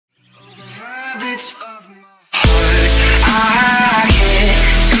habits of my heart. I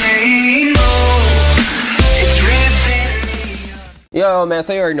can't say no. It's ripping me up. Yo, man,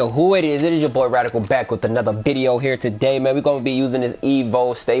 so you already know who it is. It is your boy Radical back with another video here today, man. We're gonna be using this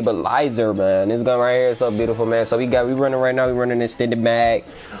Evo stabilizer, man. This gun right here is so beautiful, man. So we running right now. We running this extended mag.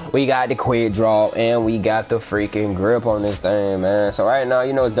 We got the quick draw and we got the freaking grip on this thing, man. So right now,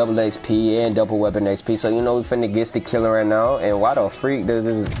 you know, it's double XP and double weapon XP. So you know we finna get the killer right now. And why the freak does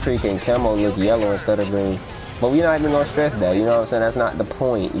this freaking camo look yellow instead of green? But we're not even gonna stress that, you know what I'm saying? That's not the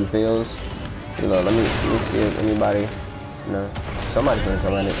point, you feels? You know, let me see if anybody, no. Somebody's gonna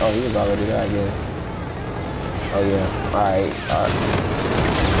come on it. Oh, he was already there, I guess. Oh yeah. Alright.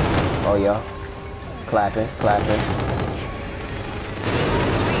 Oh yeah. Clapping.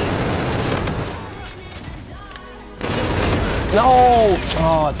 No!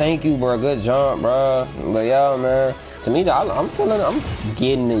 Oh, thank you, bro. Good jump, bro. But yeah, man. To me, I'm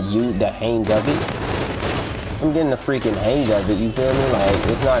getting the hang of it. I'm getting the freaking hang of it. You feel me? Like,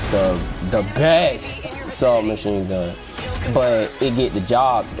 it's not the best submachine gun, but it get the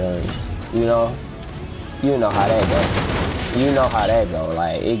job done. You know how that go. You know how that go.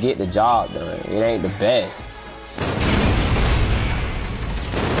 Like, it get the job done. It ain't the best.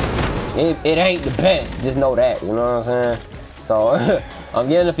 It ain't the best. Just know that. You know what I'm saying? So I'm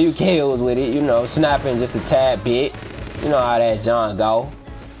getting a few kills with it, you know, snapping just a tad bit. You know how that John go.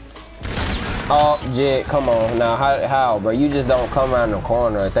 Oh, Jit, come on. Now, how, bro? You just don't come around the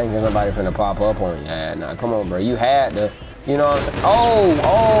corner thinking somebody finna pop up on you. Yeah, nah, come on, bro. You had to, you know what I'm saying?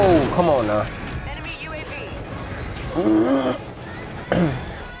 Oh, come on now. Enemy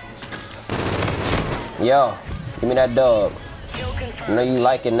UAV. Yo, give me that dub. Know you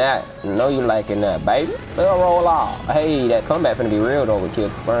liking that. Know you liking that, baby. They'll roll off. Hey, that comeback finna be real though with kill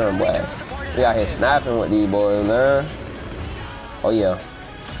confirmed, boy. We out here snapping with these boys, man. Oh yeah.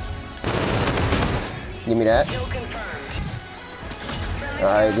 Give me that.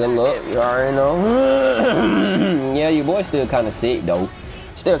 Alright, good look. You already know. Yeah, your boy still kinda sick though.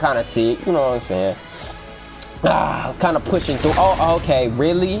 Still kinda sick, you know what I'm saying? Kind of pushing through. Oh, okay,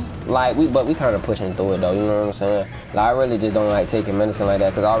 really? Like, we kind of pushing through it though, you know what I'm saying? Like, I really just don't like taking medicine like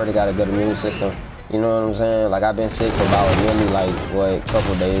that because I already got a good immune system. You know what I'm saying? Like, I've been sick for about really like, what,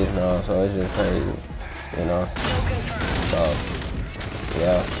 couple days now, so it's just crazy, you know? So,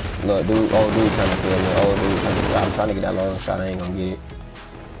 yeah. Look, dude, old dude trying to kill me. Old dude trying to kill me. I'm trying to get that long shot. I ain't gonna get it.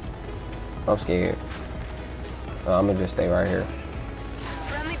 I'm scared. I'm gonna just stay right here.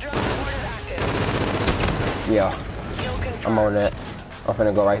 Yeah, I'm on that. I'm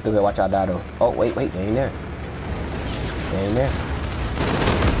finna go right through here. Watch out, die though. Oh, wait, they ain't there. They ain't there.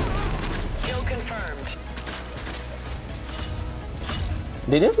 Kill confirmed.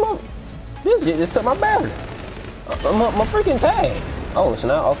 Did this took my battery. My freaking tag. Oh, so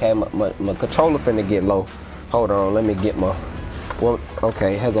now, okay, my controller finna get low. Hold on, let me get my, well,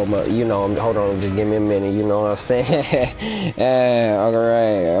 okay, here go my, you know, hold on, just give me a minute, you know what I'm saying? Yeah,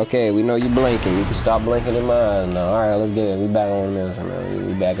 alright, okay, we know you blinking. You can stop blinking in mine now. Alright, let's get it. We back on the motion, man.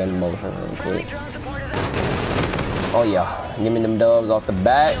 We back in motion real quick. Oh yeah, give me them dubs off the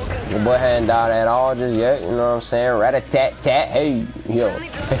back. Your boy hadn't died at all just yet, you know what I'm saying? Rat-a-tat-tat, hey, yo,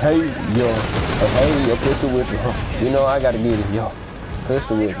 hey, yo, hey, yo, pistol whip me. You know I gotta get it, yo,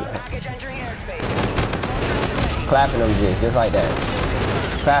 pistol whip me. Clapping them just like that.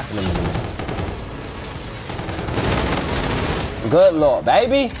 Clapping them. Good luck,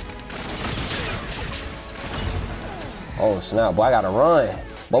 baby. Oh snap, boy, I gotta run.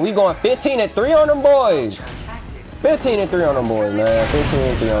 But we going 15-3 on them boys. 15-3 on them boys, man.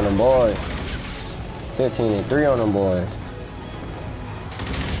 15-3 on them boys. 15-3 on them boys.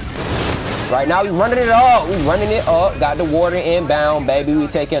 Right now, we running it up. We running it up. Got the water inbound, baby. We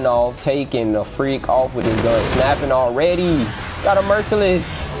taking off. Taking the freak off with his gun. Snapping already. Got a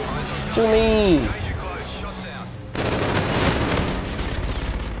merciless. What you mean?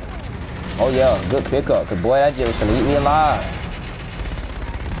 Oh, yeah. Good pickup. Cause boy, that just was gonna eat me alive.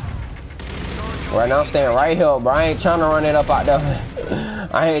 Right now, I'm staying right here, bro. I ain't trying to run it up out there.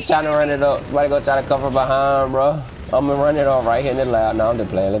 I ain't trying to run it up. Somebody go try to cover behind, bro. I'm gonna run it off right here in the lab. No, I'm just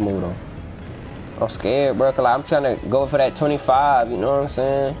playing. Let's move on. I'm scared, bro, cause I'm trying to go for that 25, you know what I'm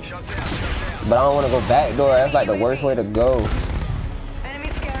saying? But I don't want to go back door. That's like the worst way to go. Enemy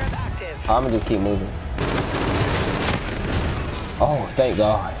scarab active. I'm gonna just keep moving. Oh, thank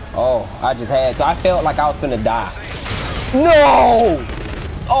God. Oh, I just had to. I felt like I was finna die. No!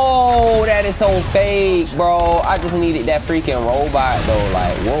 Oh, that is so fake, bro. I just needed that freaking robot, though.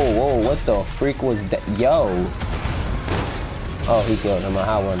 Like, whoa, what the freak was that? Yo. Oh, he killed him.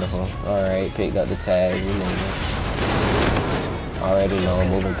 How wonderful. Alright, picked up the tag. You know. Already know,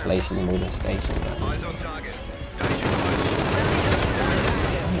 moving places, moving stations. Eyes on target.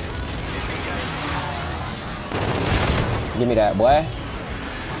 Give me that, boy.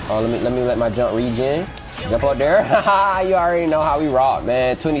 Oh, let my jump regen. Jump up there. Haha, you already know how we rock,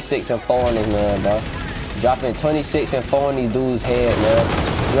 man. 26 and 4 on this man, bro. Dropping 26 and 4 on these dudes' head,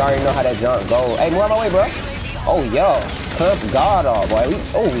 man. You already know how that jump go. Hey, move out my way, bro. Oh, yo. Clump God off, boy. We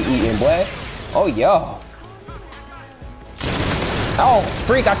eating, boy. Oh, yo. Oh,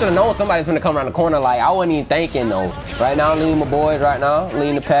 freak, I should have known somebody's gonna come around the corner. Like, I wasn't even thinking, though. Right now, I'm leading my boys right now.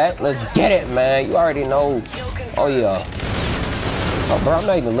 Leading the pack. Let's get it, man. You already know. Oh, yeah. Oh, bro, I'm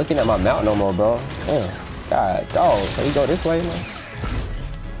not even looking at my mount no more, bro. Damn. God, dog. So you go this way, man?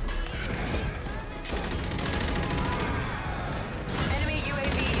 Enemy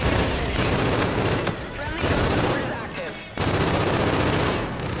UAV in vicinity. Friendly gunner is active.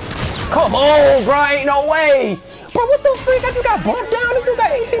 Come on, bro. Ain't no way. Bro, what the freak? I just got bumped down. This dude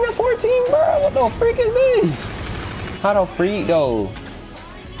got 18 and 14, bro. What the freak is this? How the freak, though?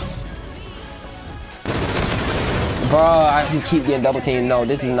 Bro, I can keep getting double teamed. No,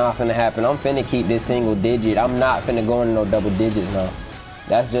 this is not finna happen. I'm finna keep this single digit. I'm not finna go into no double digits now.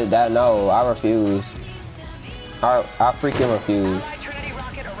 That's just that. No, I refuse. I freaking refuse. Allied Trinity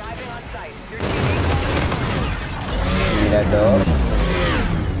rocket arriving on site. Your Give me that dog.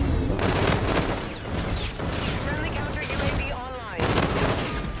 friendly counter UAV online.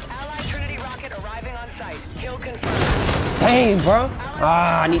 Allied Trinity rocket arriving on site. Kill confirmed. Dang, bro.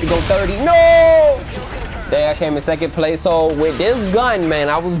 Ah, I need to go 30. No! Kill confirmed. There I came in second place. So with this gun, man,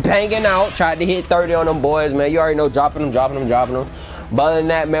 I was banging out, tried to hit 30 on them boys, man. You already know, dropping them. But other than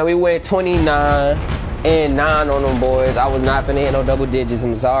that, man, we went 29 and 9 on them boys. I was not finna hit no double digits.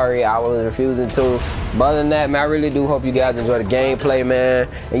 I'm sorry, I was refusing to. But other than that, man, I really do hope you guys enjoy the gameplay, man.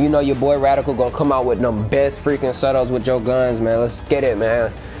 And you know your boy Radical gonna come out with them best freaking setups with your guns, man. Let's get it,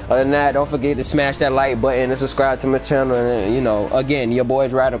 man. Other than that, don't forget to smash that like button and subscribe to my channel. And you know, again, your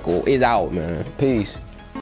boy's Radical is out, man. Peace.